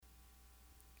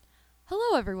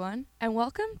Hello, everyone, and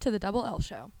welcome to the Double L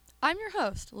Show. I'm your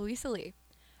host, Louisa Lee.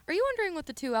 Are you wondering what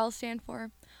the two L's stand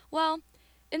for? Well,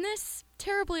 in this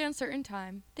terribly uncertain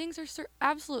time, things are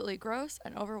absolutely gross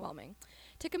and overwhelming.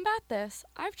 To combat this,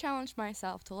 I've challenged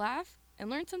myself to laugh and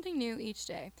learn something new each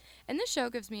day, and this show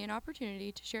gives me an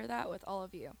opportunity to share that with all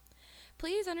of you.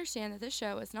 Please understand that this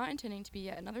show is not intending to be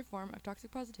yet another form of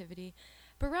toxic positivity,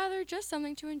 but rather just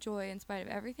something to enjoy in spite of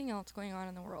everything else going on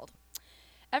in the world.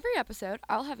 Every episode,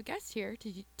 I'll have a guest here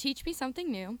to teach me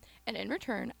something new, and in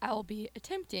return, I'll be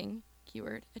attempting,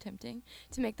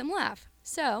 to make them laugh.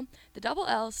 So, the double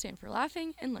L's stand for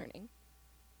laughing and learning.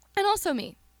 And also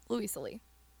me, Louisa Lee.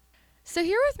 So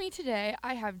here with me today,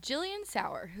 I have Jillian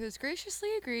Sauer, who has graciously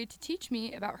agreed to teach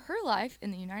me about her life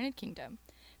in the United Kingdom.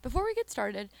 Before we get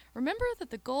started, remember that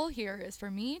the goal here is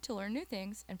for me to learn new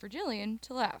things and for Jillian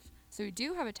to laugh. So we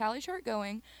do have a tally chart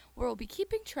going where we'll be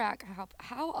keeping track of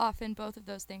how often both of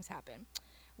those things happen.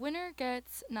 Winner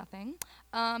gets nothing,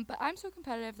 but I'm so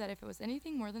competitive that if it was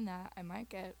anything more than that, I might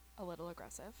get a little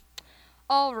aggressive.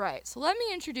 All right, so let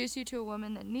me introduce you to a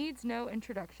woman that needs no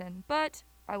introduction, but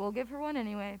I will give her one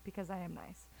anyway because I am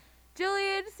nice.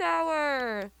 Jillian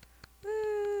Sauer!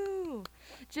 Woo!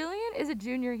 Jillian is a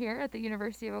junior here at the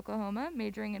University of Oklahoma,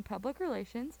 majoring in public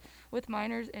relations with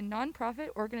minors in nonprofit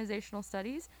organizational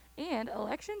studies and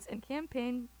elections and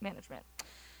campaign management.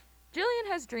 Jillian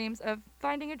has dreams of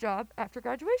finding a job after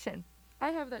graduation. I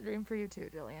have that dream for you too,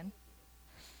 Jillian.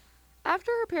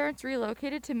 After her parents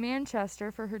relocated to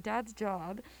Manchester for her dad's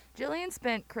job, Jillian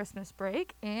spent Christmas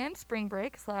break and spring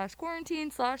break /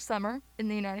 quarantine / summer in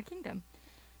the United Kingdom.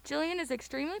 Jillian is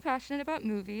extremely passionate about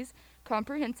movies,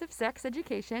 comprehensive sex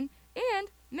education, and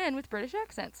men with British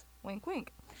accents. Wink,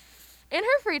 wink. In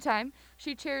her free time,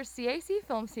 she chairs CAC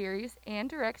film series and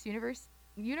directs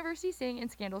university sing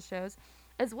and scandal shows,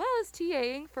 as well as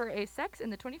TAing for a Sex in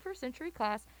the 21st Century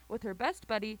class with her best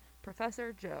buddy,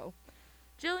 Professor Joe.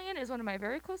 Jillian is one of my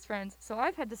very close friends, so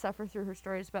I've had to suffer through her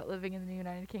stories about living in the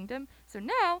United Kingdom, so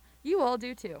now you all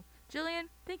do too. Jillian,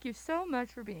 thank you so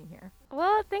much for being here.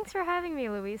 Well, thanks for having me,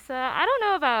 Louisa. I don't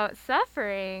know about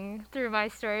suffering through my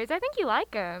stories. I think you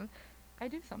like them. I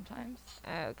do sometimes.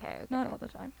 Okay. Not all the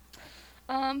time.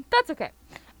 That's okay.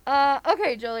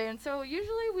 Okay, Jillian. So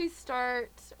usually we start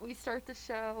the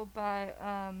show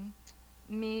by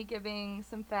me giving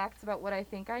some facts about what I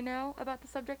think I know about the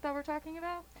subject that we're talking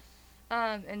about,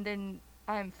 and then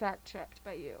I'm fact checked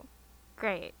by you.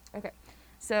 Great. Okay.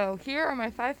 So here are my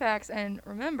 5 facts, and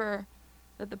remember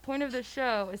that the point of this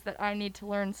show is that I need to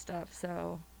learn stuff,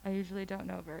 so I usually don't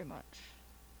know very much.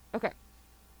 Okay.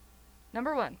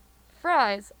 Number 1.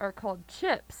 Fries are called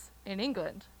chips in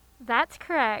England. That's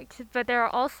correct, but there are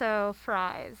also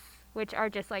fries, which are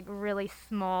just like really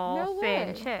small,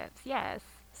 thin chips. Yes.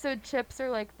 So chips are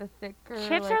like the thicker...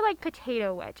 Chips are like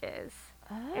potato wedges.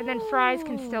 Oh. And then fries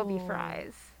can still be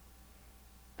fries.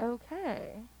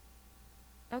 Okay.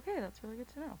 Okay, that's really good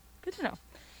to know. Good to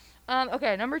know.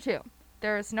 Okay, number 2.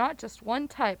 There is not just one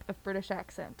type of British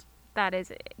accent. That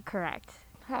is correct.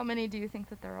 How many do you think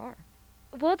that there are?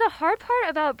 Well, the hard part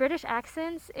about British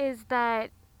accents is that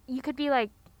you could be like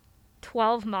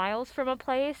 12 miles from a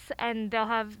place and they'll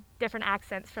have different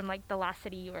accents from like the last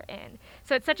city you were in.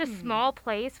 So it's such a small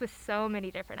place with so many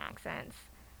different accents.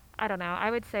 I don't know. I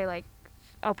would say like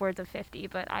upwards of 50,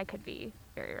 but I could be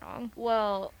very wrong.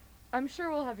 Well, I'm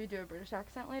sure we'll have you do a British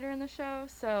accent later in the show,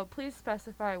 so please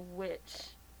specify which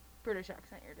British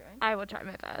accent you're doing. I will try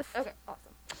my best. Okay,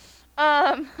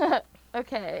 awesome.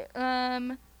 Okay,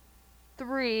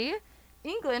 3.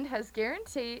 England has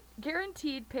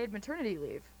guaranteed paid maternity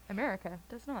leave. America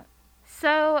does not.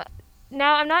 So,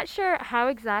 now I'm not sure how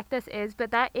exact this is,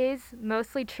 but that is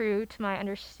mostly true to my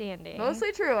understanding.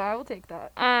 Mostly true, I will take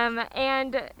that.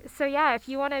 And so yeah, if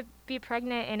you want to be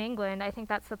pregnant in England, I think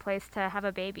that's the place to have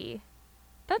a baby.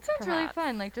 That sounds really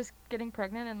fun, like just getting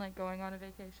pregnant and like going on a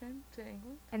vacation to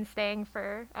England. And staying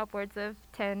for upwards of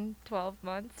 10, 12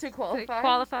 months. To qualify? To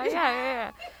qualify,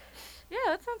 yeah. Yeah,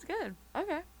 that sounds good.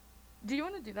 Okay. Do you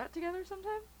want to do that together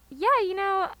sometime? Yeah, you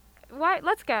know, why?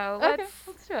 Let's go. Okay,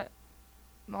 let's do it.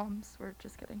 Moms, we're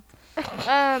just kidding.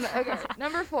 Okay,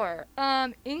 number 4.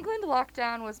 England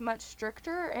lockdown was much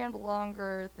stricter and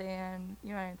longer than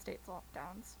United States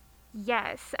lockdowns.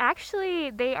 Yes, actually,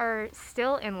 they are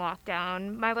still in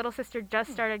lockdown. My little sister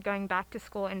just started going back to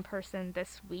school in person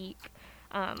this week.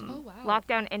 Oh, wow.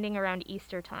 Lockdown ending around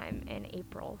Easter time in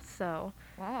April, so...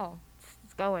 Wow.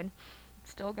 It's going.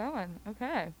 Still going,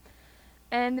 okay.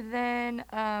 And then,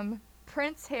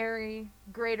 Prince Harry,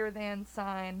 greater than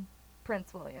sign,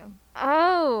 Prince William.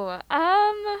 Oh,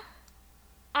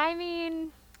 I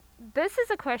mean, this is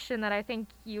a question that I think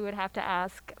you would have to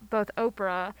ask both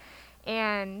Oprah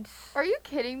And Are you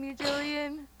kidding me,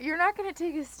 Jillian? You're not going to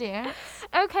take a stance?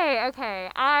 okay.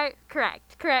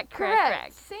 Correct.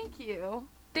 Thank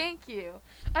you.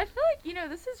 I feel like,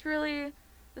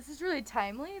 this is really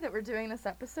timely that we're doing this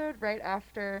episode right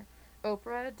after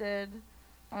Oprah did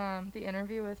the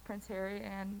interview with Prince Harry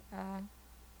and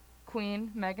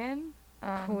Queen Meghan.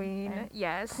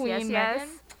 Yes. Meghan.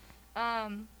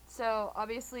 So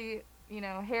obviously,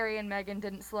 Harry and Meghan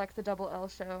didn't select the Double L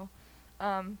show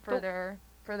for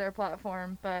their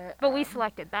platform, but we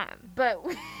selected them. But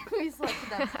we selected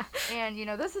them, and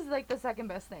this is like the second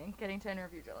best thing, getting to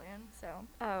interview Jillian.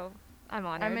 So I'm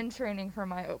honored. I'm in training for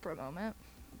my Oprah moment.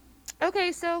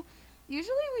 Okay, so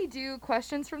usually we do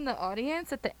questions from the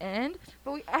audience at the end,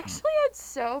 but we actually had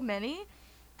so many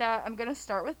that I'm gonna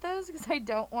start with those because I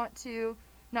don't want to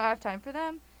not have time for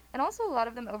them, and also a lot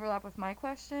of them overlap with my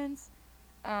questions.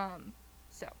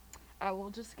 So I will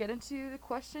just get into the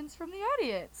questions from the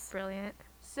audience. Brilliant.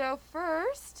 So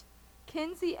first,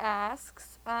 Kinsey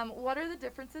asks, what are the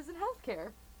differences in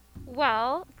healthcare?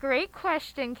 Well, great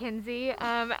question, Kinsey.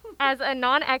 As a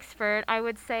non-expert, I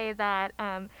would say that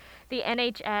the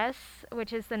NHS,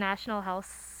 which is the National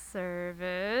Health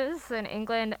Service in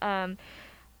England,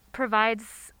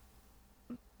 provides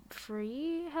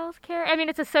free healthcare. I mean,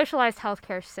 it's a socialized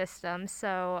healthcare system,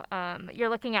 so you're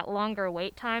looking at longer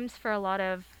wait times for a lot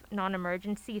of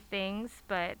non-emergency things,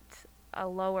 but a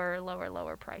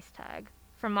lower price tag,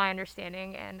 from my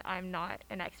understanding, and I'm not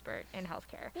an expert in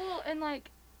healthcare. Well, and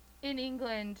like in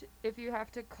England, if you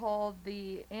have to call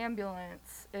the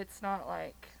ambulance, it's not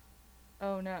like,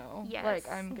 oh no, Yes. like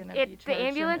I'm gonna be charged the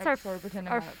ambulance are exorbitant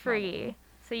amount of free, money.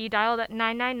 so you dial that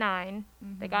 999.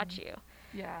 They got you.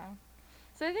 Yeah.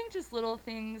 So I think just little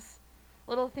things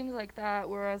like that.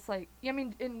 Whereas like, I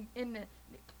mean, in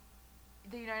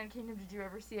the United Kingdom, did you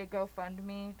ever see a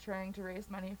GoFundMe trying to raise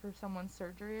money for someone's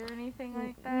surgery or anything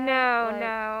like that?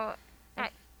 No. I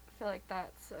feel like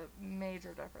that's a major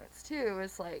difference too.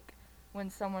 Is like when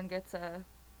someone gets a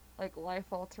like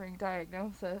life-altering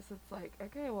diagnosis, it's like,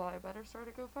 okay, well, I better start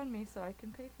a GoFundMe so I can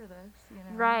pay for this.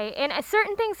 Right, and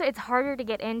certain things, it's harder to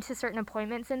get into certain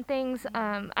appointments and things.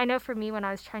 I know for me, when I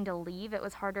was trying to leave, it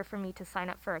was harder for me to sign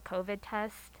up for a COVID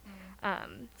test,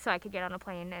 so I could get on a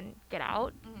plane and get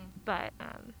out. But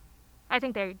I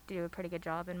think they do a pretty good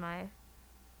job, in my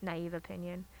naive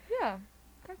opinion. Yeah,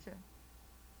 gotcha.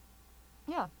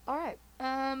 Yeah, all right.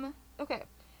 Okay.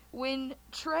 When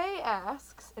Trey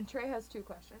asks, and Trey has two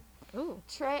questions. Ooh.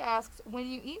 Trey asks, when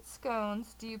you eat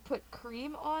scones, do you put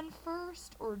cream on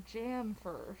first or jam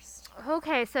first?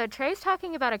 Okay, so Trey's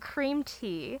talking about a cream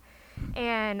tea,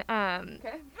 and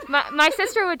Okay. my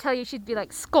sister would tell you, she'd be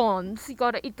like, scones. You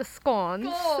gotta eat the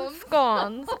scones.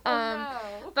 Scones. No.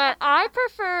 But I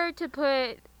prefer to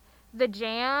put the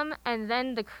jam and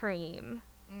then the cream.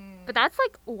 But that's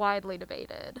like widely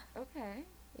debated. Okay.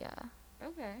 Yeah.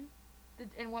 Okay.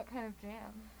 And what kind of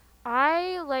jam?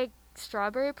 I like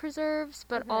strawberry preserves,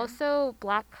 but Okay. also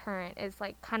black currant is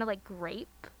like kind of like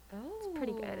grape. Oh. It's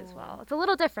pretty good as well. It's a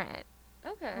little different.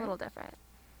 Okay. A little different.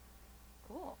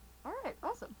 Cool. All right.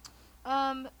 Awesome.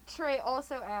 Trey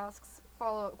also asks,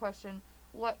 follow-up question,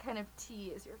 what kind of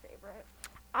tea is your favorite?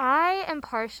 I am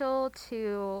partial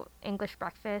to English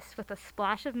breakfast with a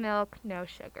splash of milk, no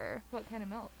sugar. What kind of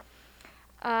milk?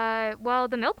 Well,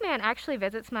 the milkman actually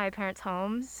visits my parents'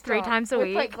 home 3 times a With,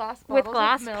 week like, glass with bottles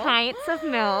glass of milk? pints of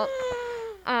milk.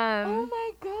 Oh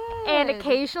my god. And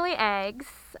occasionally eggs.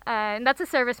 And that's a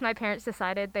service my parents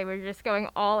decided they were just going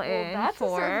all in that's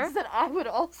for. a service that I would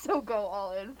also go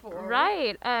all in for.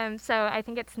 Right. So I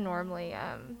think it's normally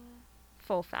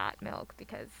full fat milk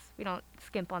because we don't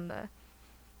skimp on the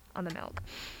milk.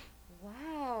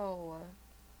 Wow.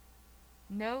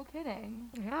 No kidding.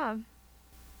 Yeah.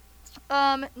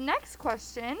 Next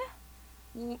question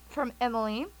from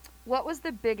Emily. What was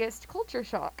the biggest culture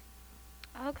shock?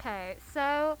 Okay,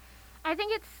 so I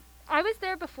think I was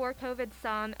there before COVID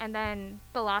some, and then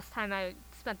the last time I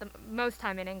spent the most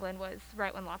time in England was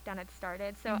right when lockdown had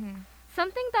started. So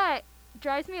something that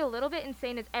drives me a little bit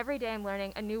insane is every day I'm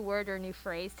learning a new word or a new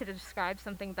phrase to describe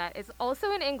something that is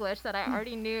also in English that I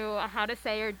already knew how to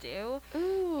say or do.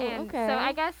 Ooh, And okay. so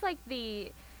I guess like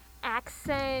the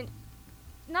accent,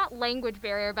 not language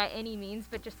barrier by any means,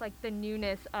 but just like the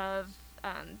newness of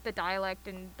the dialect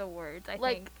and the words, I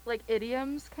think. Like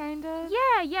idioms, kind of?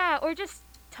 Yeah, or just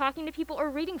talking to people or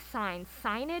reading signs.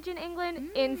 Signage in England,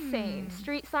 insane.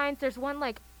 Street signs, there's one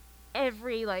like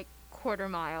every like quarter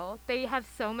mile. They have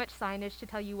so much signage to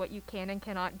tell you what you can and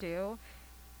cannot do.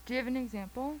 Do you have an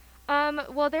example?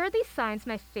 Well, there are these signs.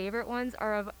 My favorite ones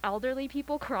are of elderly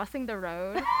people crossing the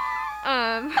road.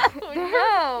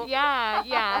 No.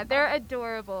 Yeah, they're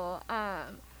adorable.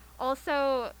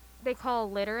 also they call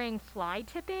littering fly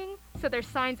tipping. So there's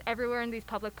signs everywhere in these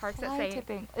public parks that say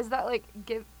tipping. Is that like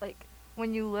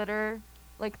when you litter,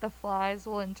 like the flies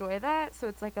will enjoy that? So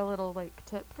it's like a little like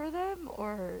tip for them,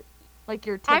 or like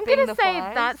you're tipping I'm gonna the say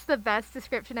flies? that's the best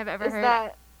description I've ever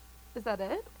heard. Is that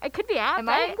it? It could be apt. Am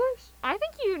I English? I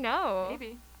think you know.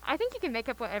 Maybe. I think you can make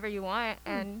up whatever you want,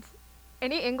 and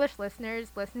any English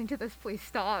listeners listening to this, please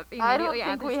stop immediately. I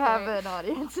don't think we have point. an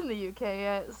audience in the UK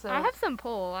yet, so I have some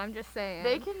pull. I'm just saying.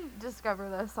 they can discover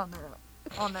this on their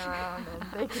own,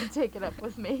 and they can take it up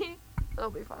with me. It'll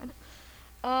be fine.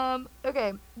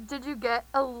 Okay. Did you get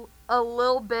a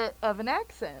little bit of an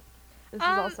accent? This is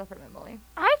also from Emily.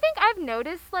 I think I've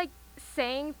noticed like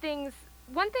saying things.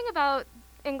 One thing about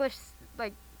English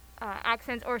like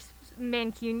accents or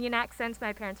Mancunian accents.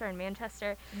 My parents are in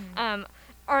Manchester.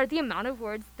 Are the amount of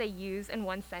words they use in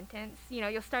one sentence. You know,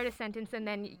 you'll start a sentence and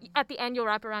then at the end you'll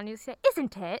wrap around and you say,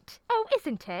 "Isn't it? Oh,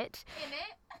 isn't it?" In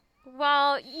it?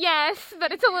 Well, yes,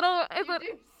 but it's a little. You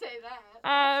do say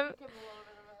that.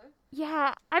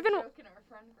 Yeah, I've been Joke in our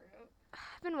friend group.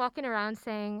 I've been walking around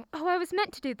saying, "Oh, I was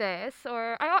meant to do this,"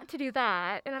 or "I ought to do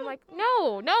that," and I'm like,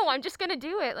 "No, I'm just gonna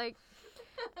do it." Like,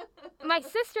 my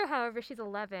sister, however, she's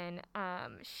 11.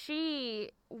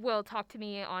 She will talk to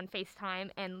me on FaceTime,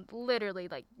 and literally,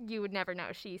 like, you would never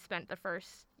know. She spent the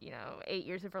first, 8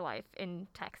 years of her life in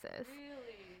Texas.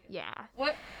 Really? Yeah.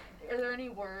 What are there any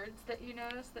words that you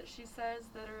notice that she says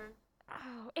that are?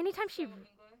 Oh, anytime she.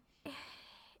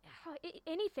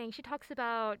 Anything. She talks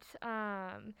about,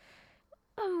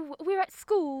 oh, we're at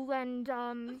school and,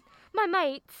 my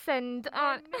mates and,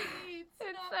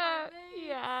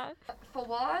 yeah.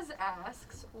 Fawaz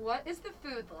asks, what is the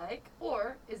food like,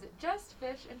 or is it just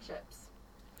fish and chips?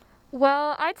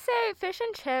 Well, I'd say fish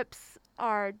and chips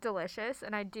are delicious,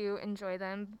 and I do enjoy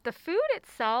them. The food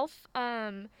itself,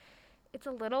 it's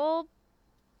a little,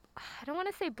 I don't want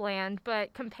to say bland,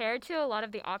 but compared to a lot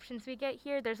of the options we get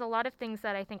here, there's a lot of things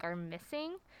that I think are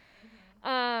missing.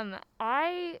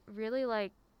 I really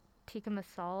like tikka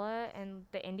masala, and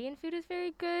the Indian food is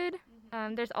very good.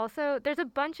 There's a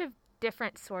bunch of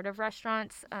different sort of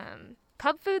restaurants.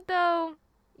 Pub food, though,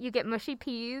 you get mushy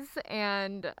peas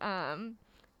and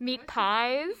meat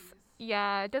pies. Peas.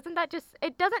 Yeah, it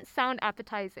doesn't sound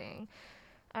appetizing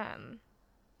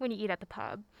when you eat at the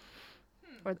pub.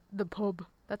 Or the pub.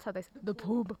 That's how they say the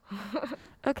pub.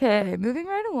 Okay, moving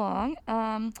right along.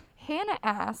 Hannah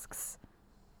asks,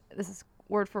 this is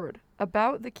word for word,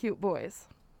 about the cute boys.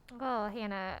 Oh,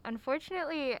 Hannah,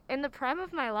 unfortunately, in the prime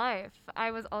of my life,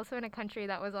 I was also in a country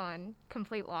that was on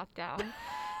complete lockdown.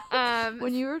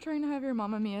 When you were trying to have your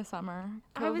Mamma Mia summer,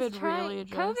 really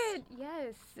just... COVID,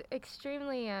 yes,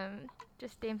 extremely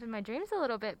just dampened my dreams a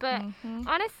little bit. But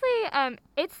honestly,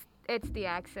 it's the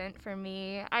accent for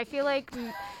me. I feel like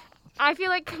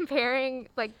comparing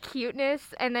like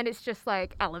cuteness and then it's just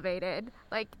like elevated.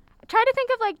 Like, try to think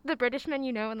of like the British men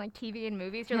in like TV and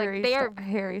movies. You're like, they are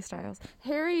Harry Styles,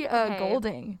 Harry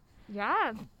Golding.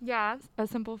 Yeah. A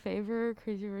Simple Favor,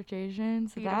 Crazy Rich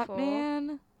Asians. Beautiful. That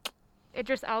man.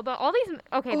 Idris Elba. All these.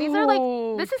 Okay, these are like.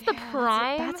 This is the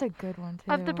prime. That's a good one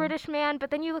too. Of the British man,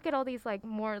 but then you look at all these like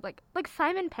more like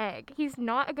Simon Pegg. He's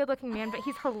not a good-looking man, but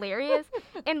he's hilarious.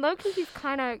 And low-key, he's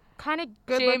kind of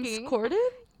good-looking. James Corden.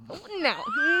 No.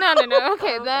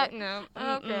 Okay, that no.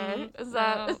 Okay, is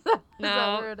no.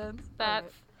 that where it ends?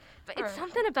 That's. But it's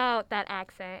something about that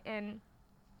accent, and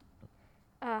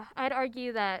I'd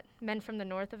argue that men from the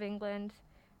north of England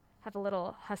have a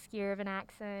little huskier of an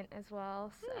accent as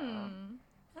well, so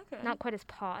okay. Not quite as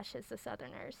posh as the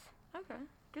Southerners. Okay,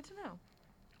 good to know.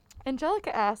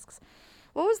 Angelica asks,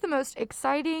 what was the most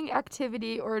exciting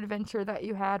activity or adventure that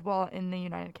you had while in the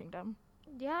United Kingdom?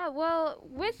 Yeah, well,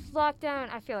 with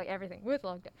lockdown, I feel like everything with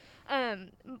lockdown.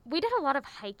 We did a lot of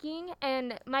hiking,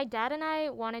 and my dad and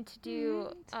I wanted to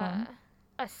do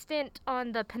a stint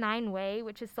on the Pennine Way,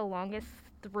 which is the longest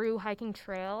through hiking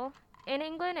trail in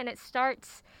England, and it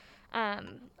starts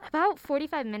about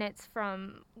 45 minutes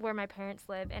from where my parents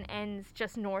live and ends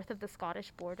just north of the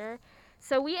Scottish border.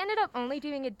 So we ended up only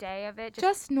doing a day of it.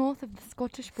 Just north of the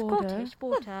Scottish border.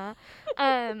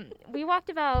 We walked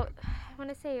about, I want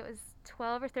to say it was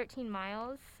 12 or 13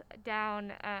 miles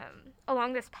down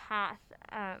along this path.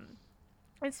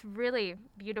 It's really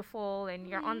beautiful, and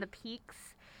you're on the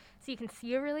peaks, so you can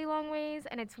see a really long ways,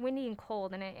 and it's windy and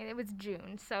cold, and it was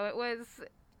June, so it was...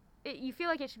 you feel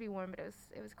like it should be warm, but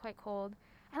it was quite cold.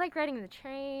 I like riding the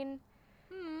train.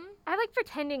 I like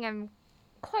pretending I'm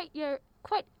quite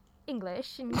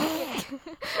English. And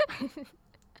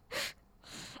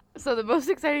So the most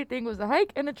exciting thing was a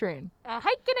hike and a train. A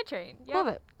hike and a train. Yep. Love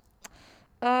it.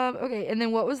 Okay, and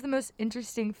then what was the most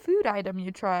interesting food item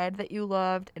you tried that you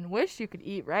loved and wish you could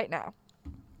eat right now?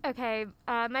 Okay,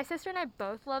 my sister and I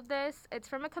both love this. It's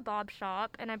from a kebab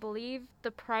shop, and I believe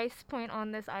the price point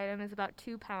on this item is about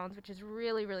 £2, which is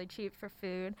really, really cheap for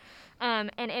food.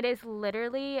 And it is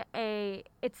literally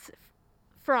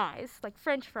fries, like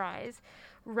French fries,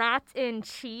 wrapped in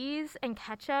cheese and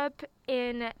ketchup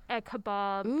in a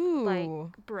kebab Ooh.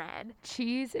 like bread.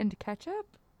 Cheese and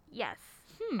ketchup? Yes.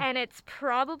 And it's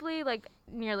probably like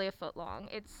nearly a foot long.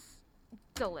 It's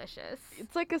delicious.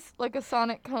 It's like a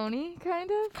Sonic Coney, kind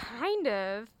of? Kind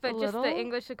of, but A just little? the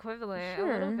English equivalent. A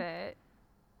little Sure. bit.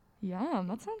 Yum,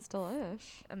 that sounds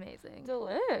delish. Amazing.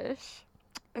 Delish.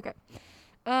 Okay.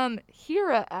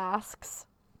 Hira asks,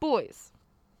 boys.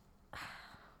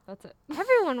 That's it.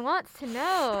 Everyone wants to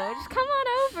know. Just come on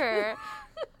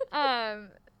over.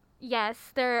 Yes,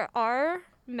 there are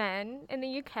men in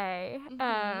the UK.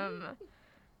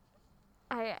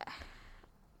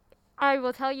 I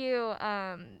will tell you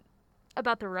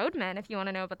about the roadmen if you want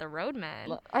to know about the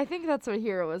roadmen. I think that's what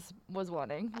Hira was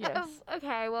wanting. Yes.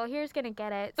 Okay, well, here's gonna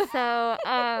get it. So,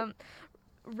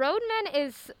 roadmen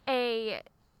is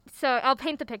so I'll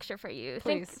paint the picture for you.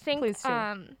 Please Think do.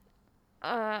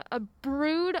 a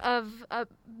brood of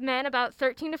men about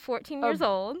 13 to 14 years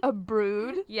old. A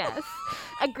brood? Yes.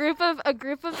 a group of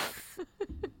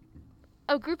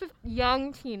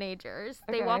young teenagers.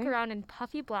 They walk Okay. around in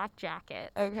puffy black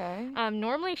jackets. Okay.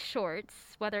 Normally shorts,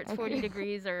 whether it's 40 Okay.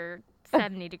 degrees or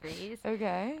 70 degrees.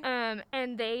 Okay.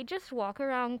 And they just walk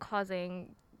around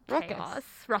causing Ruckus.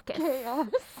 ruckus. Chaos.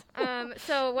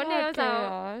 So one day I was out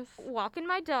chaos. walking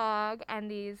my dog,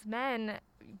 and these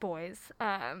boys,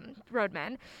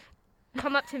 roadmen,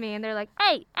 come up to me and they're like,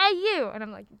 hey, you! And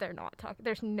I'm like, they're not talking.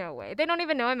 There's no way. They don't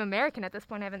even know I'm American at this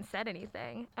point. I haven't said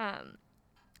anything.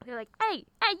 They're like, hey,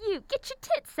 you, get your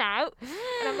tits out. And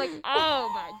I'm like, oh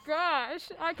my gosh,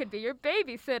 I could be your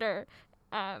babysitter.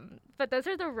 But those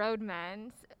are the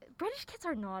roadmen. British kids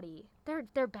are naughty.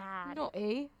 They're bad. No,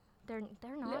 eh? They're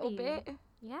naughty. Little bit.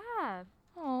 Yeah.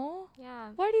 Oh.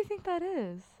 Yeah. Why do you think that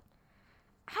is?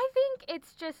 I think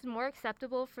it's just more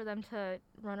acceptable for them to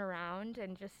run around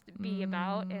and just be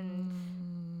about,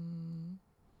 and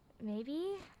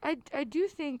maybe. I do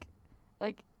think,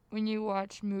 like, when you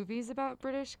watch movies about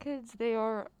British kids, they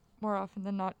are more often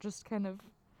than not just kind of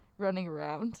running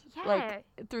around, Yeah. like,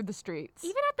 through the streets.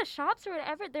 Even at the shops or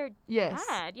whatever, they're Yes.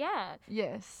 bad. Yeah.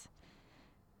 Yes.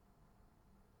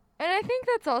 And I think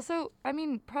that's also, I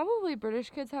mean, probably British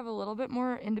kids have a little bit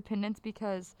more independence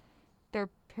because their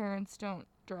parents don't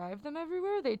drive them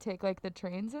everywhere. They take, like, the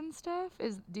trains and stuff.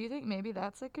 Do you think maybe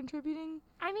that's a contributing?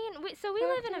 I mean, we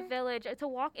live in a Factor? village.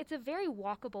 It's a very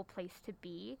walkable place to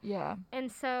be. Yeah.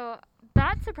 And so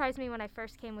that surprised me when I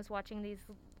first came, was watching these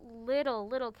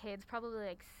little kids, probably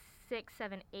like 6,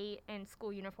 7, 8, in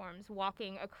school uniforms,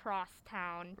 walking across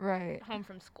town Right. home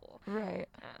from school. Right.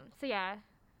 So yeah,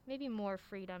 maybe more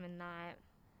freedom in that.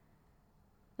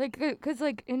 Like, because,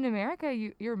 like, in America,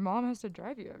 your mom has to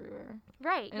drive you everywhere.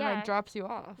 Right, And, yeah. like, drops you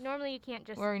off Normally you can't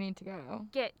just where you need to go.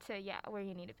 get to, where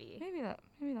you need to be. Maybe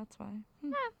that's why. I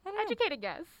don't know. Educated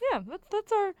guess. Yeah,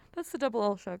 that's the Double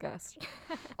L Show guest.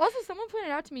 Also, someone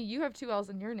pointed out to me you have 2 L's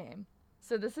in your name.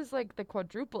 So this is like the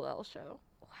quadruple L show.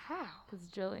 Wow.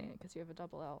 Because you have a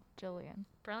double L. Jillian.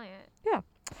 Brilliant.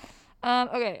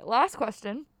 Okay, last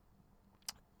question.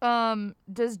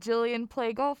 Does Jillian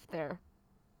play golf there?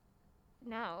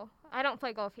 No, I don't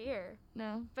play golf here.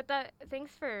 No. But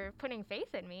thanks for putting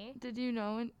faith in me. Did you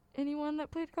know anyone that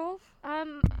played golf?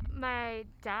 My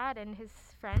dad and his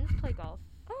friends play golf.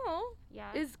 Oh.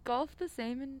 Yeah. Is golf the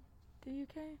same in the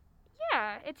UK?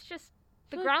 Yeah, it's just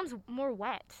the Feel like- ground's more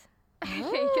wet. I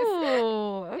think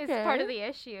Oh, okay. is part of the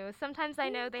issue. Sometimes I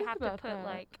know they think have to about put that.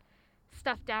 like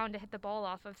stuff down to hit the ball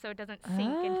off of, so it doesn't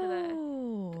sink into the.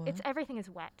 Oh. Everything is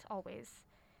wet always.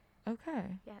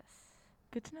 Okay. Yes.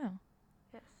 Good to know.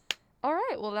 Yes. All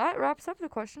right. Well, that wraps up the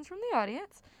questions from the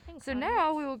audience. Thanks. So audience.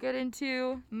 now we will get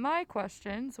into my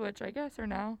questions, which I guess are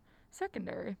now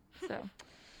secondary. So,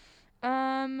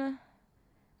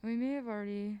 we may have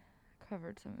already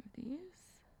covered some of these.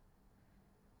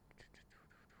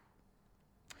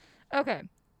 Okay.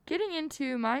 Getting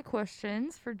into my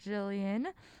questions for Jillian.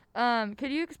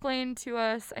 Could you explain to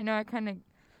us, I know I kind of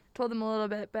told them a little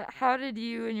bit, but how did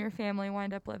you and your family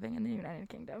wind up living in the United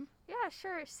Kingdom? Yeah,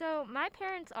 sure. So my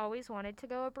parents always wanted to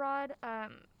go abroad,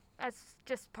 as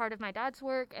just part of my dad's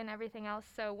work and everything else.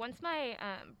 So once my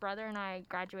brother and I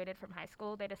graduated from high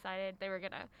school, they decided they were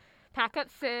gonna pack up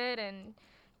Sid and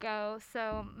go.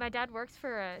 So my dad works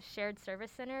for a shared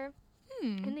service center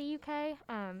in the UK.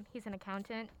 He's an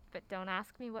accountant, but don't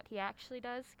ask me what he actually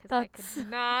does, because I could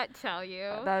not tell you.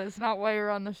 That is not why you're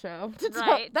on the show.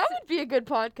 Right. That would be a good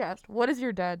podcast. What does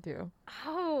your dad do?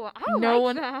 Oh, I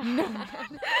like that. No.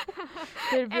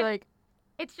 They'd be like,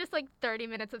 it's just like 30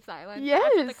 minutes of silence yes.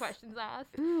 after the question's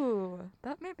asked. Ooh,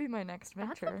 that might be my next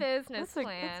venture. That's a business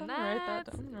plan. I'm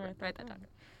gonna write that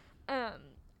down.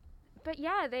 But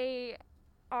yeah, they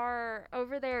are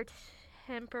over there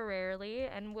temporarily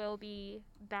and will be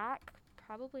back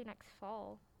probably next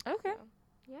fall. Okay. So,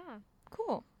 yeah.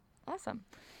 Cool. Awesome.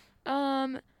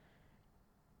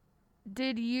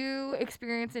 Did you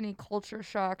experience any culture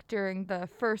shock during the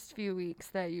first few weeks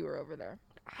that you were over there?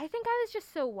 I think I was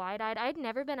just so wide-eyed. I'd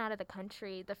never been out of the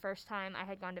country the first time I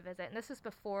had gone to visit. And this was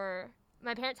before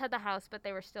my parents had the house, but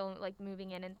they were still like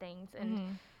moving in and things.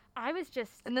 And I was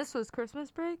just... And this was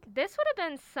Christmas break? This would have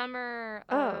been summer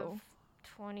of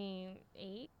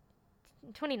 2019.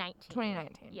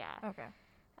 2019. Yeah. Okay.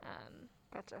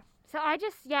 Gotcha. So I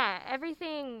just,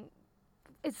 everything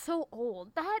is so old.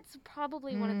 That's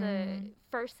probably one of the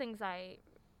first things I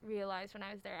realized when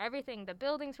I was there. Everything, the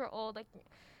buildings were old. Like,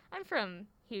 I'm from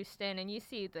Houston, and you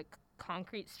see the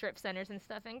concrete strip centers and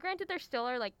stuff. And granted, there still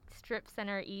are, like, strip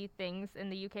center-y things in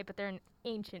the UK, but they're in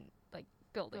ancient, like,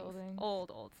 buildings.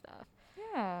 Old stuff.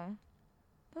 Yeah.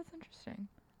 That's interesting.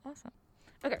 Awesome.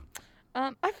 Okay. I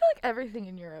feel like everything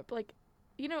in Europe, like,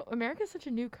 you know, America's such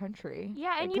a new country.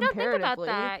 Yeah, and you don't think about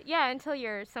that. Yeah, until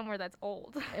you're somewhere that's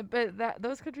old. But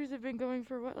those countries have been going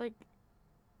for what, like,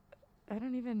 I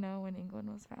don't even know when England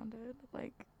was founded.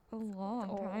 Like, a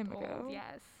long time ago.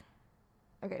 Yes.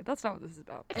 Okay, that's not what this is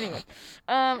about. Anyway,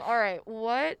 all right.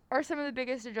 What are some of the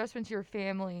biggest adjustments your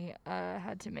family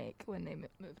had to make when they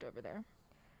moved over there?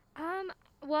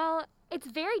 Well, it's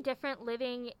very different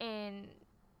living in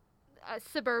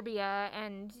suburbia,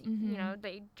 and you know,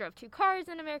 they drove 2 cars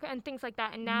in America and things like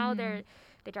that, and now they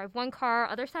drive 1 car,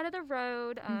 other side of the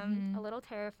road. A little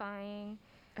terrifying.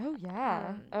 Oh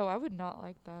yeah. I would not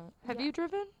like that. Have you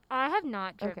driven? I have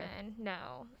not driven.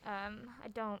 No. I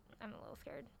don't. I'm a little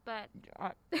scared, but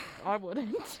I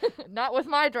wouldn't. Not with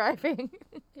my driving.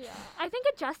 Yeah. I think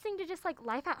adjusting to just like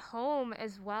life at home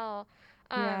as well.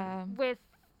 With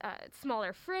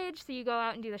smaller fridge, so you go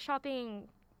out and do the shopping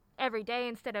every day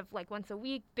instead of like once a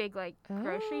week, big like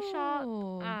grocery shop.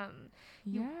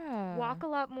 You walk a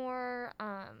lot more.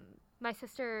 My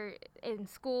sister in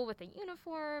school with the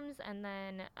uniforms, and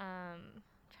then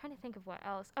trying to think of what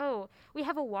else. Oh, we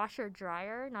have a washer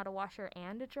dryer, not a washer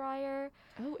and a dryer.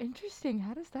 Oh, interesting.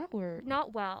 How does that work?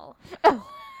 Not well. Oh.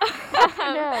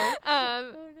 No.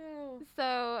 Oh no.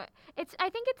 So I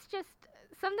think it's just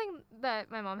something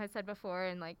that my mom has said before,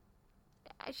 and like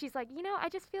she's like, you know, I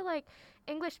just feel like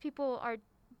English people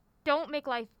don't make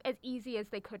life as easy as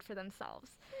they could for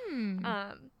themselves.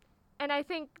 And I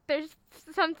think there's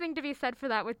something to be said for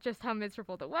that with just how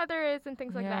miserable the weather is and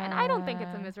things like that. And I don't think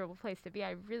it's a miserable place to be.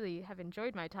 I really have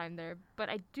enjoyed my time there. But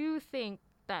I do think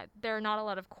that there are not a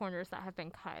lot of corners that have been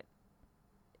cut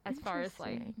as far as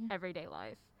like everyday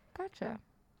life. Gotcha.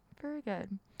 Very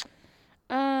good.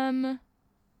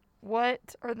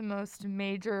 What are the most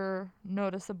major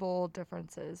noticeable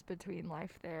differences between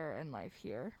life there and life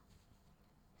here?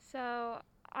 So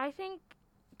I think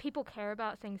people care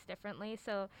about things differently.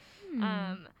 So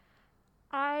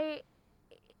I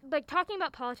like talking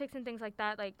about politics and things like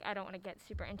that. Like, I don't want to get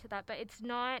super into that, but it's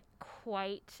not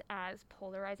quite as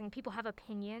polarizing. People have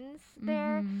opinions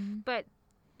there, but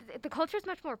the culture is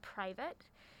much more private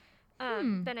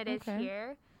than it is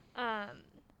here.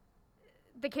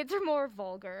 The kids are more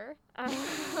vulgar.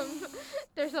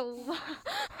 There's a lot.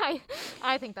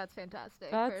 I think that's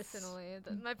fantastic, personally.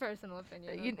 My personal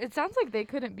opinion. It sounds like they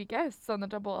couldn't be guests on the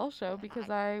Double L show because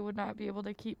I would not be able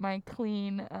to keep my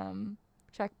clean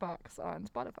checkbox on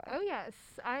Spotify. Oh, yes.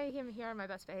 I am here on my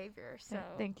best behavior. So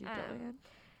thank you, Jillian.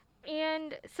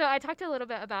 And so I talked a little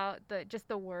bit about just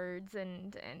the words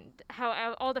and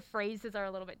how all the phrases are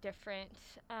a little bit different.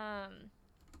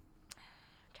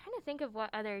 Trying to think of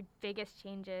what other biggest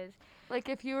changes. Like,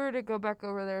 if you were to go back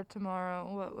over there tomorrow,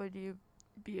 what would you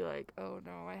be like? Oh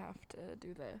no, I have to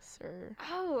do this, or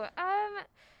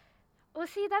well,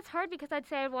 see, that's hard because I'd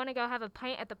say I'd want to go have a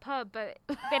pint at the pub, but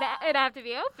it'd have to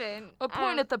be open. A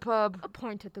point at the pub. A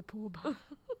point at the pub.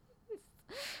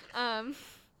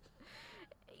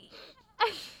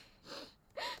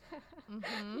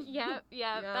 Yeah.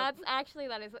 That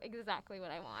is exactly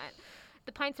what I want.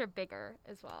 The pints are bigger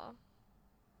as well.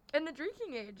 And the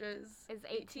drinking age is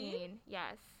 18.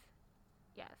 Yes.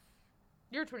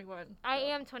 You're 21. I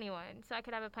am 21, so I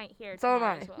could have a pint here so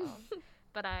tomorrow as well.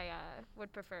 But I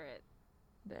would prefer it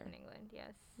there in England.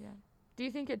 Yes. Yeah. Do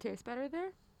you think it tastes better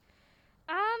there?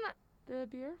 The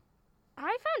beer?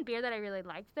 I found beer that I really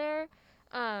liked there.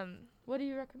 What do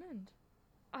you recommend?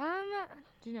 Um,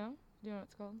 Do you know? Do you know what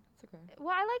it's called? It's okay.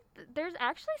 well, I like. There's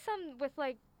actually some with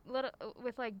like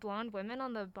blonde women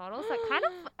on the bottles that kind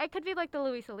of it could be like the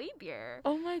Louisa Lee beer,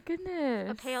 Oh my goodness.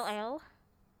 a pale ale.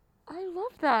 I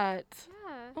love that.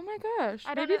 Yeah. Oh my gosh.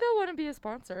 I don't Maybe know- they'll want to be a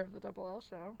sponsor of the Double L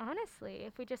Show. Honestly,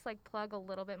 if we just like plug a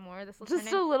little bit more, this will Just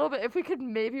turn a little bit. If we could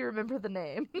maybe remember the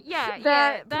name. Yeah,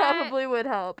 that that- probably would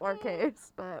help our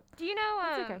case, but Do you know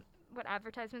That's okay. what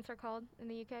advertisements are called in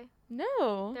the UK?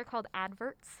 no. They're called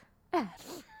adverts.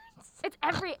 It's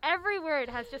every word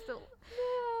has just a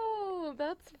No,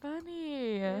 that's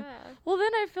funny. yeah. Well,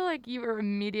 then I feel like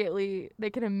they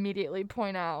can immediately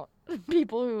point out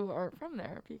people who aren't from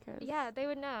there because Yeah, they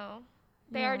would know.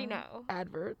 They already Yeah. know.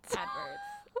 Adverts. Adverts.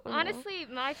 Oh, no. Honestly,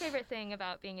 my favorite thing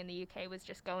about being in the UK was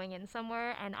just going in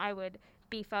somewhere and I would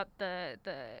beef up the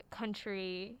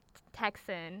country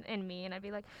Texan in me and I'd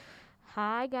be like,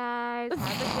 "Hi guys,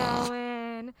 how's it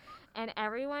going?" And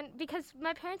everyone, because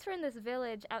my parents were in this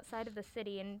village outside of the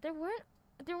city and there weren't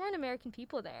American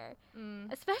people there,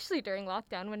 Mm. especially during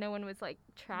lockdown when no one was like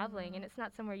traveling and it's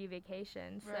not somewhere you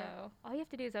vacation. Right. So all you have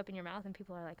to do is open your mouth and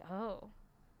people are like, "Oh,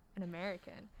 an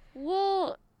American."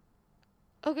 Well,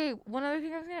 okay, one other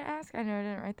thing I was going to ask. I know I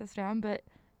didn't write this down, but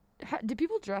do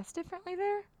people dress differently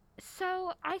there?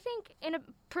 So I think in a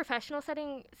professional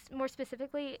setting, more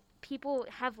specifically, people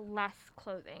have less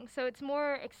clothing. So it's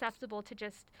more acceptable to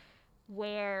just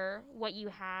wear what you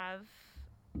have.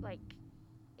 Like,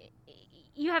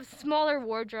 you have smaller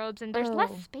wardrobes and there's Oh.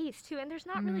 less space too. And there's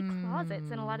not really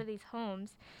closets in a lot Mm. of these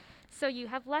homes. So you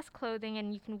have less clothing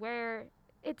and you can wear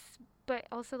but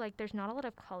also like there's not a lot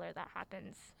of color that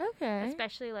happens. Okay.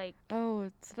 Especially like, Oh,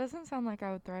 it doesn't sound like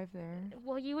I would thrive there.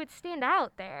 well, you would stand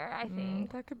out there, I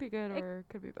think. That could be good It- or it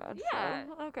could be bad. Yeah.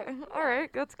 So, okay. All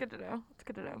right. That's good to know. That's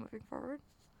good to know moving forward.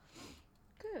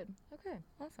 Good. Okay.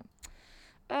 Awesome.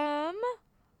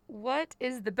 What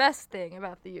is the best thing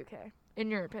about the UK, in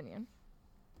your opinion?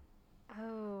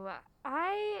 Oh,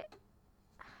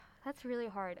 that's really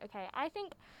hard. Okay, I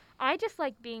think I just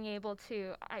like being able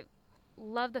to. I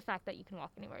love the fact that you can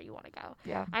walk anywhere you want to go.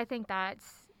 Yeah. I think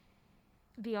that's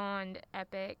beyond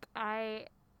epic. I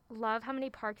love how many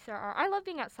parks there are. I love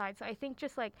being outside, so I think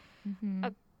just like Mm-hmm.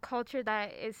 a culture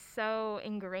that is so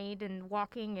ingrained in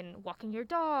walking your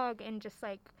dog and just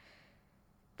like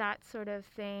that sort of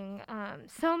thing.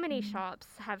 So many shops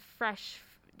have fresh.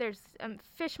 There's a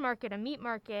fish market, a meat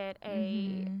market,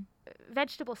 a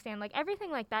vegetable stand, like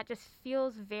everything like that just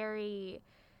feels very,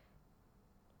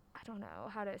 I don't know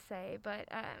how to say, but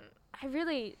I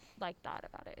really like that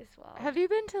about it as well. Have you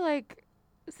been to like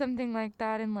something like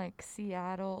that in like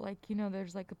Seattle? Like,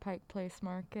 there's like a Pike Place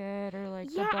market or like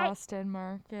Yeah, the Boston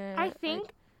market. I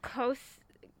think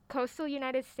coastal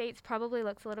United States probably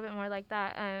looks a little bit more like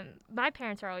that. My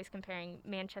parents are always comparing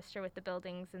Manchester with the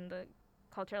buildings and the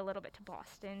culture a little bit to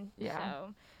Boston. Yeah.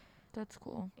 So, That's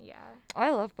cool. yeah. I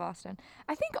love Boston.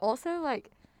 I think also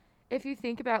like if you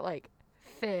think about like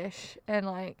fish and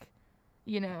like,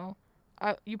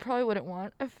 you probably wouldn't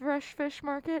want a fresh fish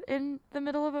market in the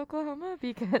middle of Oklahoma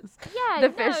because Yeah, the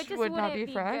no, fish it just would not wouldn't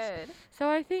be fresh. good. So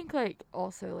I think like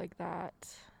also like that.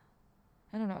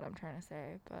 I don't know what I'm trying to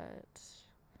say, but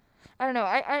I don't know.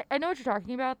 I know what you're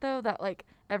talking about though, that like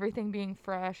everything being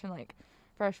fresh and like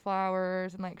fresh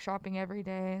flowers and like shopping every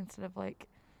day instead of like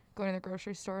going to the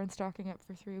grocery store and stocking up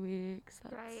for 3 weeks.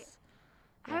 That's, Right.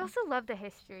 yeah. I also love the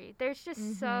history. There's just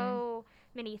Mhm. so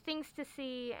many things to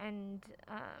see and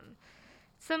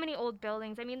so many old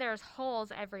buildings. I mean, there's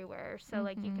halls everywhere. So,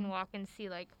 like, you can Mhm. walk and see,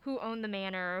 like, who owned the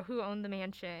manor or who owned the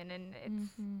mansion. And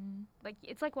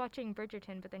it's like watching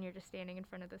Bridgerton, but then you're just standing in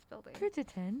front of this building.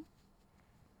 Bridgerton.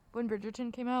 When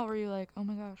Bridgerton came out, were you like, oh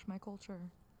my gosh, my culture?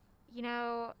 You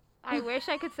know, I wish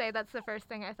I could say that's the first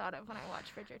thing I thought of when I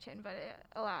watched Bridgerton, but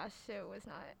alas, it was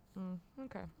not.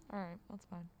 Okay. All right. That's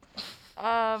fine.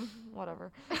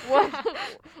 Whatever.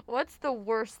 What's the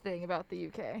worst thing about the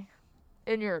UK,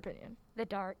 in your opinion? The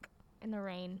dark and the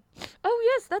rain. Oh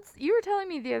yes, you were telling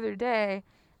me the other day.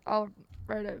 I'll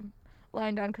write a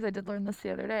line down because I did learn this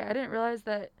the other day. I didn't realize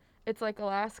that it's like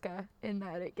Alaska in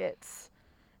that it gets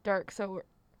dark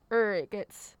it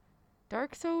gets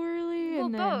dark so early. Well,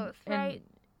 and then, both, and right?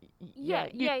 Yeah,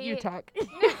 Yeah, you yeah. talk.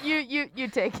 you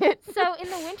take it. So in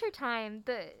the wintertime,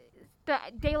 the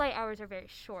daylight hours are very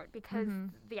short because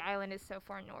Mhm. the island is so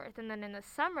far north. And then in the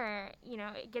summer,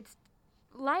 it gets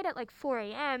light at like 4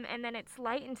 a.m. and then it's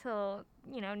light until,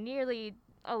 nearly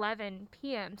 11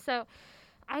 p.m. So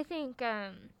I think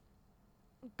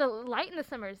the light in the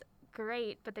summer is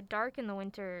great, but the dark in the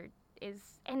winter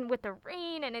and with the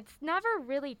rain, and it's never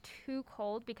really too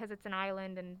cold because it's an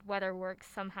island and weather works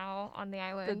somehow on the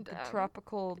island. The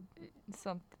tropical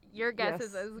something. Your guess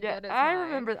is as good as I mine.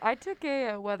 remember. I took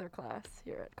a weather class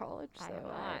here at college. So I have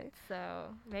not, so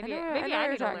maybe know I what you're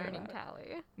need a talking learning about.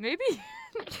 tally. Maybe.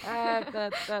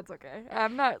 That's okay.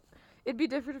 I'm not. It'd be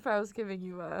different if I was giving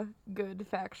you good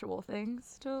factual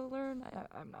things to learn.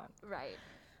 I'm not. Right.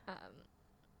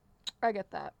 I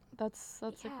get that. That's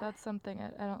Yeah. that's something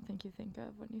I don't think you think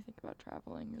of when you think about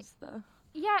traveling. Is the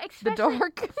Yeah, the especially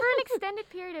dark. for an extended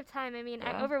period of time. I mean,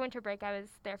 Yeah. over winter break, I was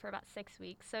there for about 6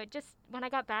 weeks. So it just when I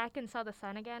got back and saw the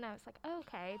sun again, I was like,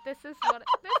 okay, this is what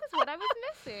I was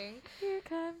missing. Here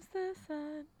comes the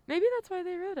sun. Maybe that's why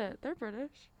they wrote it. They're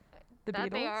British. The That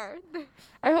Beatles. they are.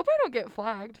 I hope I don't get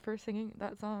flagged for singing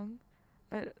that song.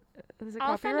 But is it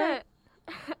I'll send copyright?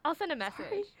 I'll send a message.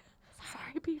 Sorry.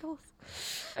 Sorry, Beatles.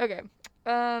 Okay.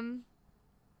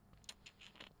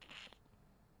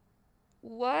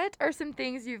 What are some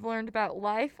things you've learned about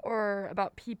life or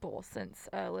about people since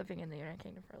living in the United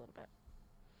Kingdom for a little bit?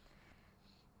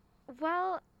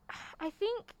 Well, I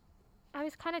think I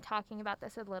was kind of talking about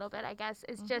this a little bit, I guess.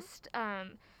 It's just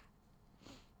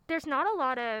there's not a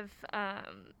lot of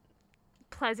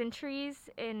pleasantries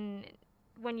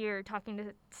when you're talking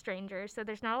to strangers. So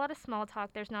there's not a lot of small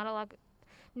talk. There's not a lot.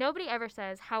 Nobody ever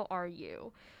says, "How are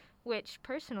you?" Which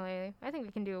personally, I think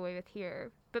we can do away with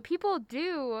here. But people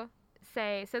do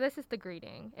say, so this is the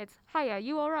greeting. It's, "Hiya,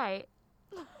 you all right?"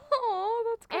 Oh,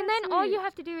 that's And then all you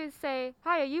have to do is say,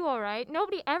 "Hi, are you all right?"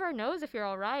 Nobody ever knows if you're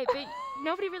all right, but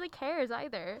nobody really cares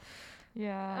either.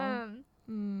 Yeah.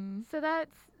 So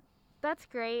that's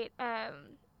great.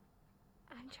 I'm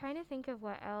trying to think of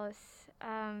what else.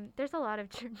 There's a lot of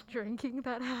drinking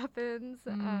that happens.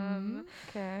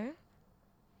 Okay.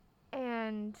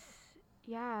 And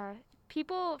yeah,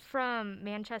 people from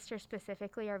Manchester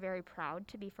specifically are very proud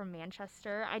to be from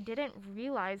Manchester. I didn't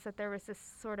realize that there was this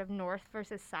sort of north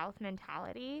versus south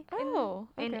mentality Oh,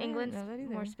 in okay, I England didn't know that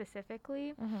more either.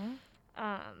 specifically.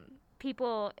 Uh-huh.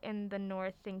 People in the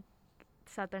north think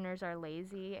Southerners are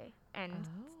lazy and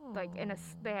like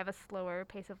they have a slower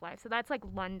pace of life. So that's like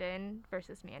London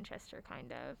versus Manchester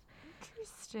kind of.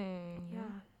 Interesting.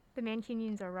 The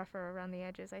Mancunians are rougher around the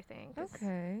edges, I think.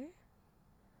 Okay.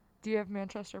 Do you have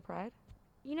Manchester pride?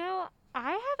 You know,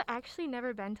 I have actually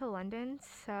never been to London,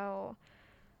 so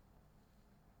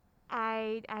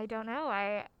I don't know.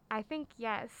 I think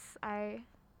yes, I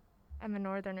am a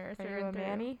northerner Are through you a and through.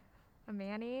 Manny? A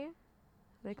Manny?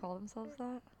 They call themselves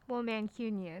that? Well,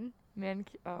 Mancunian.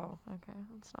 Oh, okay.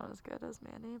 It's not as good as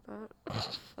Manny, but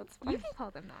that's You fine. can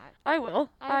call them that. I will.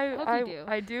 I hope you do.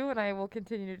 I do, and I will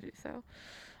continue to do so.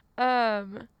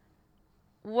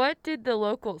 What did the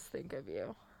locals think of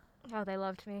you? Oh, they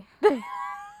loved me.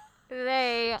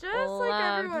 They Just like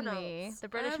loved everyone me. else. The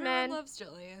British Everyone men. loves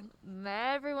Jillian.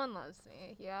 Everyone loves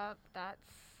me. Yep,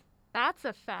 that's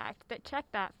a fact. Check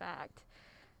that fact.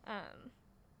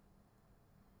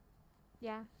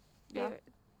 Yeah. Yeah.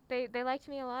 They liked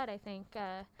me a lot, I think.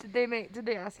 Did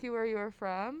they ask you where you were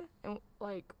from, and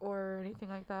or anything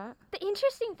like that? The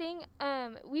interesting thing,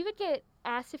 we would get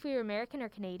asked if we were American or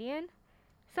Canadian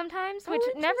sometimes, which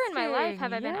never in my life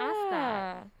have I been asked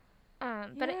that.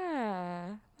 But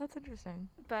yeah, that's interesting.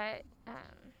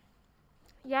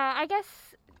 Yeah, I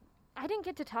guess I didn't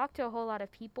get to talk to a whole lot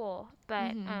of people,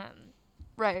 but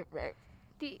Right.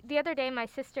 the other day my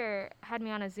sister had me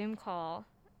on a Zoom call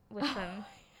with some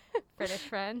British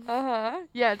friends.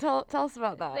 Yeah, tell us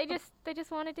about that. They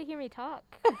just wanted to hear me talk.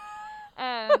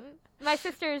 My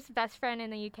sister's best friend in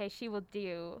the UK, she will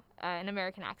do an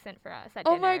American accent for us at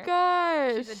dinner. Oh my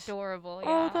gosh. She's adorable. Yeah.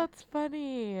 Oh, that's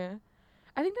funny.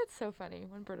 I think that's so funny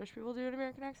when British people do an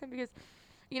American accent because,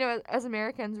 you know, as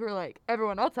Americans, we're like,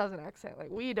 everyone else has an accent.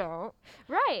 Like, we don't.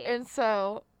 Right. And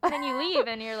so. Then you leave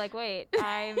and you're like, wait,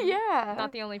 I'm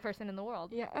not the only person in the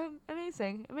world. Yeah,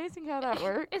 amazing. Amazing how that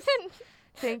works. Isn't.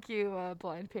 Thank you,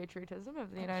 blind patriotism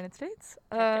of the United States.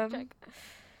 Check.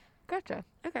 Gotcha.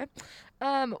 Okay.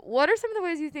 What are some of the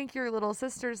ways you think your little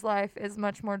sister's life is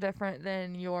much more different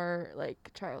than your,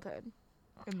 childhood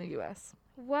in the U.S.?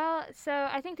 Well, so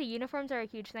I think the uniforms are a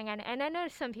huge thing, and I know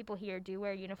some people here do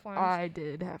wear uniforms. I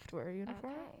did have to wear a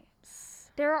uniform. Okay.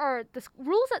 There are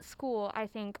rules at school, I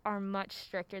think, are much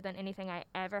stricter than anything I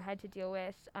ever had to deal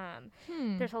with.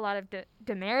 There's a lot of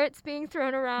demerits being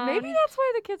thrown around. Maybe that's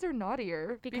why the kids are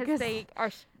naughtier. Because they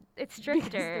are. It's stricter.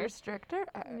 Because they're stricter?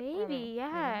 Maybe,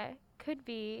 yeah. Could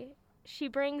be. She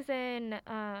brings in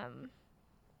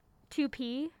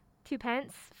 2p, 2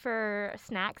 pence for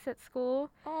snacks at school.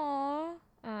 Aww.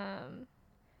 Isn't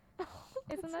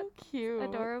That's that so cute.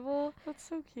 adorable? That's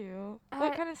so cute.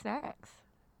 What kind of snacks?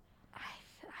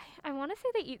 I want to say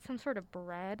they eat some sort of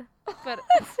bread, but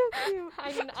That's so cute.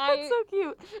 I mean, That's so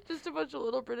cute. Just a bunch of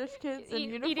little British kids in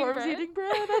Eating uniforms bread. eating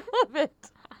bread. I love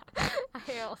it.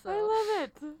 I also I love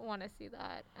it. want to see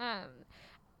that.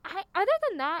 Other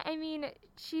than that, I mean,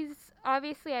 she's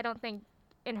obviously, I don't think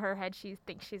in her head she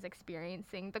thinks she's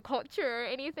experiencing the culture or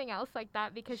anything else like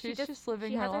that, because She's she just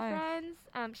living she her has life. her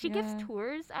friends. She Yeah. gives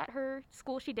tours at her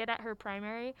school. She did at her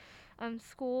primary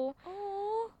school,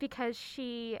 Oh. because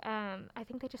she I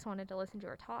think they just wanted to listen to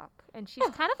her talk, and she's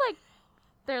kind of like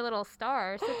their little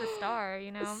star, Sid the Star,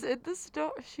 you know. Sid the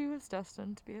Star. She was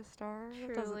destined to be a star.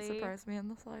 That doesn't Truly. surprise me in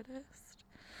the slightest.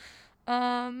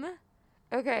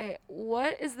 Okay.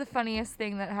 What is the funniest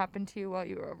thing that happened to you while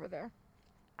you were over there?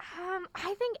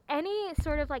 I think any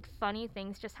sort of like funny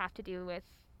things just have to do with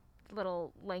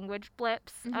little language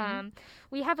blips. Mhm.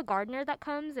 We have a gardener that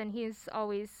comes, and he's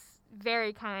always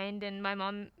very kind, and my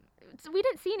mom, we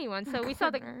didn't see anyone, so we saw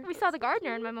the Gardener.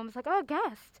 gardener, and my mom was like, "Oh,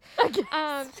 guest."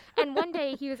 And one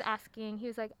day he was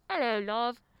like, "Hello,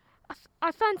 love.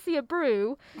 I fancy a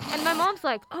brew." And my mom's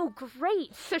like, "Oh,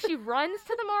 great." So she runs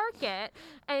to the market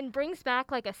and brings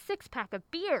back like a 6-pack of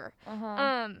beer.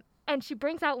 And she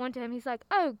brings out one to him. He's like,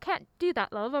 "Oh, can't do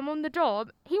that, love. I'm on the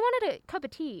job." He wanted a cup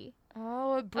of tea.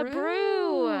 Oh, a brew. A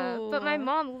brew. But my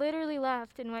mom literally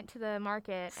left and went to the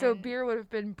market. So and beer would have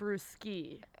been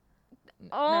brewski.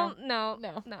 Oh, no.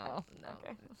 No. No.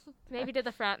 Okay. Maybe to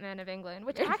the frat men of England,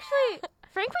 which actually,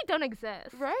 frankly, don't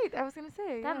exist. Right. I was gonna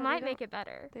say That yeah, might they make it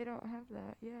better. don't- They don't have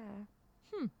that. Yeah.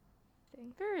 Thing.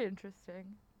 Very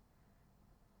interesting.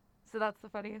 So that's the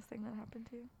funniest thing that happened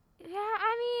to you. Yeah,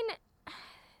 I mean,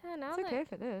 I don't know. It's okay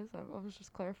if it is. I was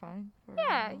just clarifying. For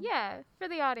Yeah, everyone. yeah. For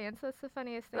the audience, that's the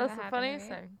funniest thing That's that the happened to funniest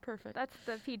me. thing. Perfect. That's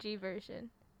the PG version.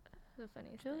 The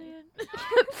funniest thing.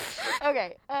 Jillian.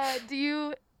 Okay. Do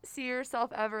you see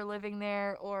yourself ever living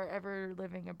there or ever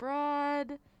living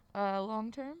abroad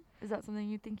long term? Is that something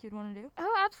you think you'd want to do?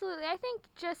 Oh, absolutely. I think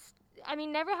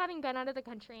never having been out of the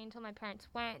country until my parents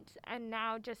went, and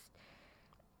now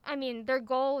their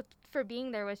goal for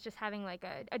being there was just having like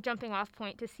a jumping off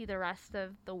point to see the rest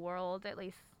of the world, at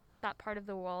least that part of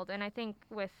the world. And I think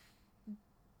with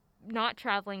not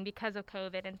traveling because of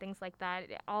COVID and things like that,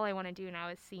 all I want to do now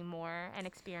is see more and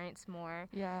experience more.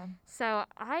 Yeah. So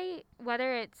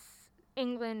whether it's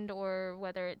England or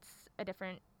whether it's a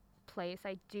different place,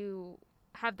 I do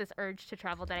have this urge to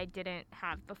travel that I didn't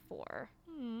have before.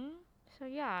 So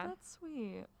yeah, That's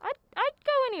sweet. I'd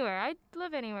go anywhere. I'd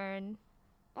live anywhere. And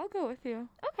I'll go with you.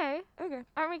 okay, Okay.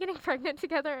 aren't we getting pregnant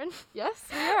together? And Yes,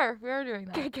 we are. We are doing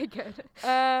that.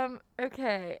 good.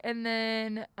 Okay. And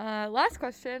then last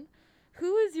question.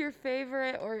 Who is your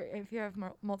favorite, or if you have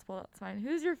multiple, that's fine.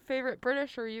 Who's your favorite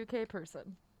British or UK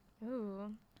person?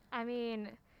 Ooh,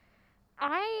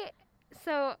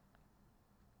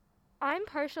 I'm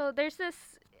partial.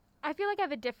 I feel like I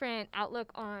have a different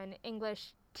outlook on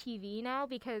English TV now,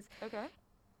 because Okay.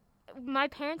 my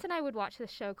parents and I would watch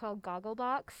this show called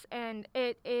Gogglebox, and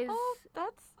it is. Oh,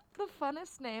 that's the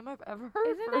funnest name I've ever heard.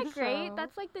 Isn't for a that great? show.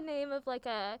 That's like the name of like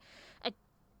the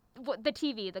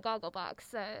TV, the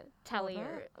Gogglebox telly,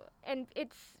 and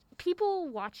it's people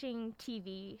watching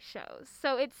TV shows.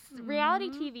 So it's reality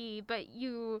TV, but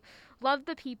you love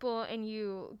the people and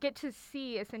you get to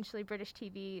see essentially British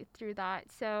TV through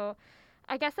that. So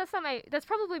I guess that's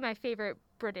probably my favorite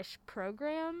British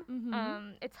program.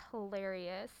 Mhm. It's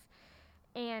hilarious.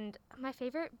 And my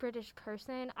favorite British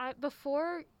person,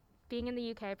 before being in the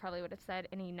UK, I probably would have said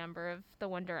any number of the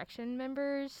One Direction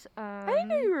members. I didn't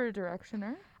know you were a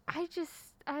Directioner. I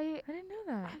didn't know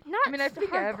that. not I mean, I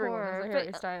think everyone hardcore, is a but-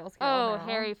 Harry Styles girl Oh, now.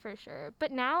 Harry for sure.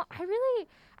 But now I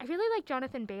really like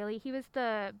Jonathan Bailey. He was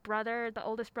the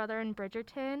oldest brother in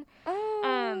Bridgerton.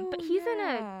 Oh, But he's in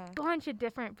yeah. a bunch of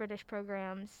different British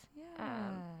programs.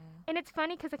 Yeah. And it's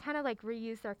funny because I kind of like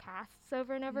reuse their casts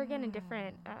over and over again in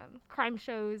different crime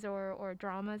shows or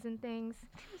dramas and things.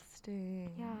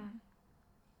 Interesting. Yeah.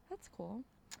 That's cool.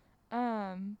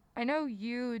 I know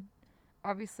you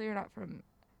obviously are not from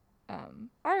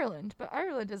Ireland, but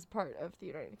Ireland is part of the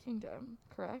United Kingdom,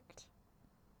 correct?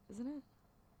 Isn't it?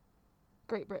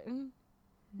 Great Britain?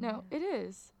 No, it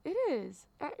is. It is.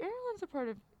 Ireland's a part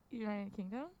of United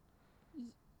Kingdom.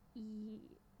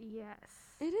 Yes.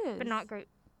 It is. But not Great.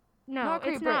 No, Not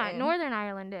Great it's not. Britain. Northern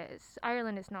Ireland is.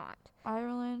 Ireland is not.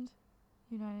 Ireland,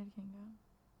 United Kingdom.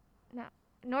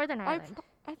 Northern Ireland.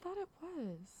 I thought it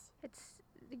was. It's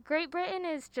Great Britain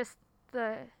is just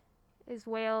is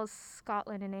Wales,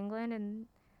 Scotland, and England, and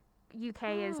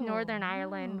UK is Northern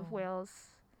Ireland, no. Wales.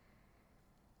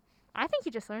 I think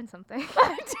you just learned something.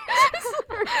 I did just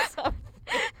learn something.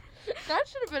 That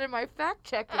should have been in my fact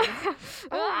checking.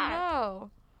 Oh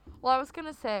no. Well, I was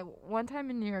gonna say, one time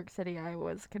in New York City, I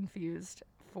was confused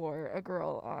for a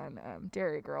girl on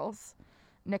Dairy Girls,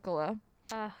 Nicola.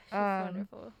 Oh, she's Um,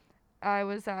 wonderful. I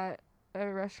was at a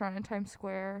restaurant in Times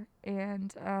Square,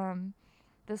 and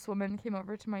this woman came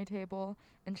over to my table,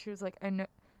 and she was like, I know.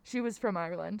 She was from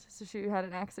Ireland, so she had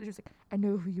an accent. She was like, I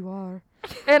know who you are.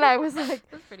 And I was like,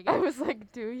 That's pretty I good. was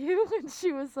like, do you? And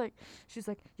she's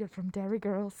like, you're from Dairy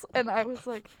Girls. And I was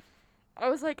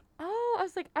like, oh,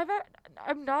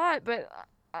 I'm not, but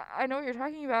I know what you're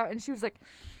talking about. And she was like,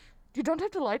 you don't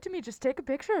have to lie to me. Just take a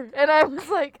picture. And I was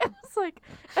like,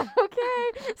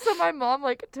 okay. So my mom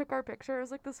like took our picture. It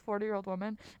was like this 40-year-old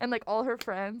woman, and like all her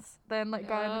friends then like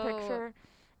got in the No. picture.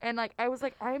 And like I was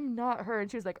like, I'm not her. And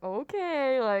she was like,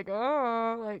 okay, like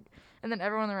oh, like. And then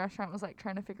everyone in the restaurant was like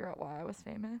trying to figure out why I was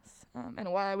famous,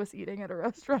 and why I was eating at a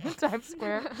restaurant in Times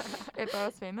Square if I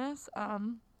was famous.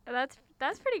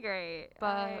 That's pretty great.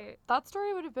 But that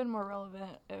story would have been more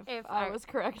relevant if I I- was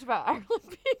correct about Ireland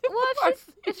being well, part if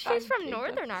of the she's United from Kingdom.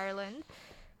 Northern Ireland.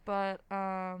 But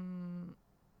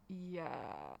yeah,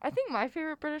 I think my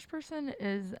favorite British person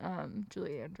is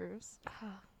Julie Andrews.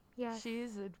 Yeah,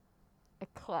 She's a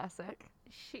classic.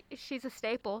 she's a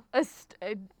staple.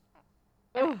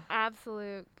 Ugh,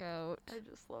 Absolute goat. I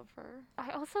just love her.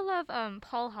 I also love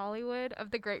Paul Hollywood of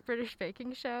the Great British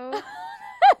Baking Show. Yeah.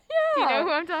 Do you know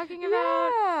who I'm talking about?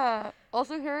 Yeah.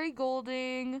 Also Harry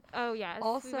Golding. Oh yes.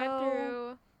 Also- we went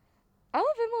through. I love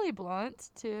Emily Blunt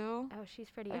too. Oh, she's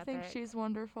pretty I epic. think she's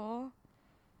wonderful.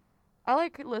 I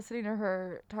like listening to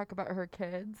her talk about her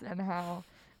kids and how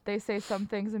they say some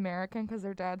things American because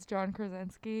their dad's John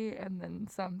Krasinski, and then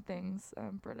some things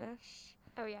British.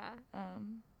 Oh yeah.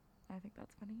 I think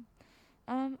that's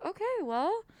funny. Okay,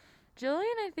 well, Jillian,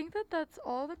 I think that's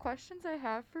all the questions I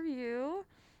have for you.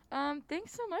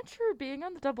 Thanks so much for being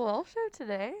on the Double L Show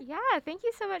today. Yeah. Thank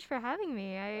you so much for having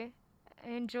me. I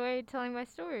enjoyed telling my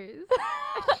stories.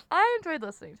 I enjoyed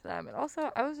listening to them, and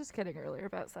also I was just kidding earlier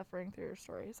about suffering through your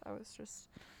stories. I was just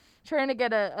trying to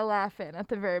get a laugh in at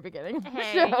the very beginning of the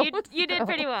Hey, show. you did so-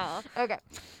 pretty well. Okay.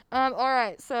 All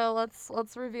right. So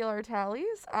let's reveal our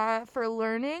tallies. For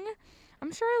learning,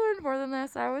 I'm sure I learned more than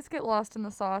this. I always get lost in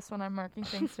the sauce when I'm marking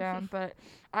things down, but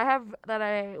I have that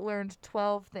I learned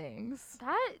 12 things.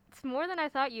 That's more than I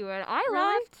thought you would. I Really?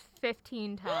 laughed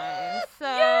 15 times. So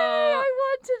Yay! I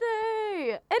won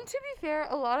today. And to be fair,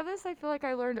 a lot of this I feel like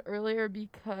I learned earlier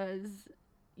because,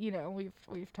 you know,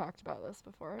 we've talked about this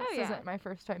before. Oh, This yeah. isn't my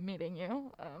first time meeting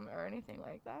you, or anything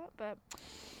like that. But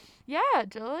yeah,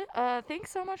 Jill,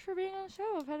 thanks so much for being on the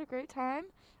show. I've had a great time.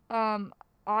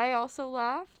 I also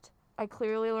laughed. I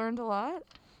clearly learned a lot.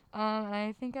 And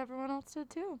I think everyone else did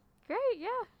too. great, yeah.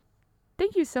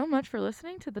 Thank you so much for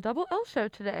listening to the Double L Show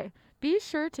today. Be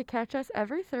sure to catch us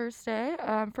every Thursday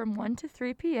from 1 to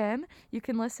 3 p.m. You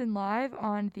can listen live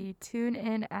on the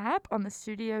TuneIn app on the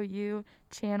Studio U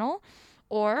channel,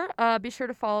 or be sure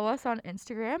to follow us on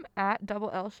Instagram at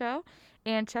Double L Show,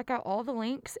 and check out all the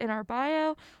links in our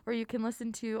bio where you can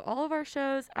listen to all of our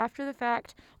shows after the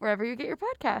fact wherever you get your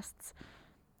podcasts.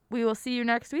 We will see you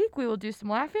next week. We will do some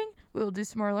laughing, we will do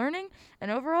some more learning,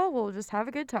 and overall, we'll just have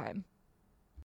a good time.